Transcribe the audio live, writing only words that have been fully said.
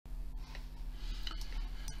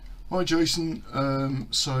Hi Jason,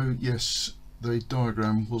 so yes, the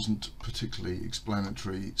diagram wasn't particularly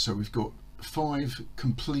explanatory. So we've got 5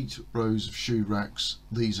 complete rows of shoe racks.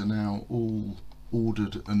 These are now all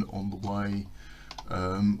ordered and on the way.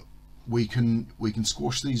 We can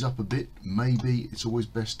squash these up a bit. Maybe it's always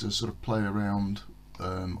best to sort of play around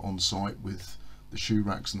on site with the shoe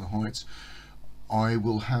racks and the heights. I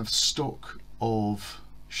will have stock of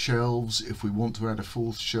shelves. If we want to add a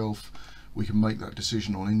 4th shelf, we can make that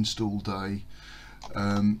decision on install day.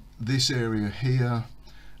 This area here,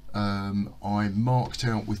 I marked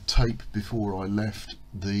out with tape before I left.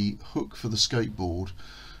 The hook for the skateboard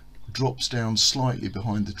drops down slightly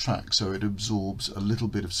behind the track, so it absorbs a little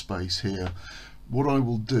bit of space here. What I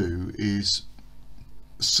will do is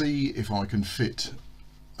see if I can fit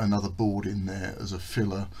another board in there as a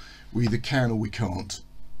filler. We either can or we can't.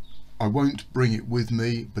 I won't bring it with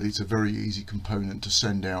me, but it's a very easy component to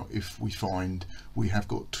send out if we find we have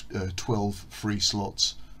got 12 free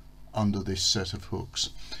slots under this set of hooks.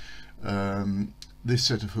 This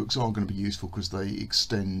set of hooks are going to be useful because they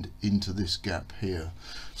extend into this gap here.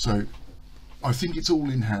 So I think it's all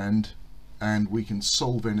in hand and we can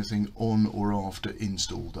solve anything on or after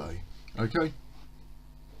install day. Okay.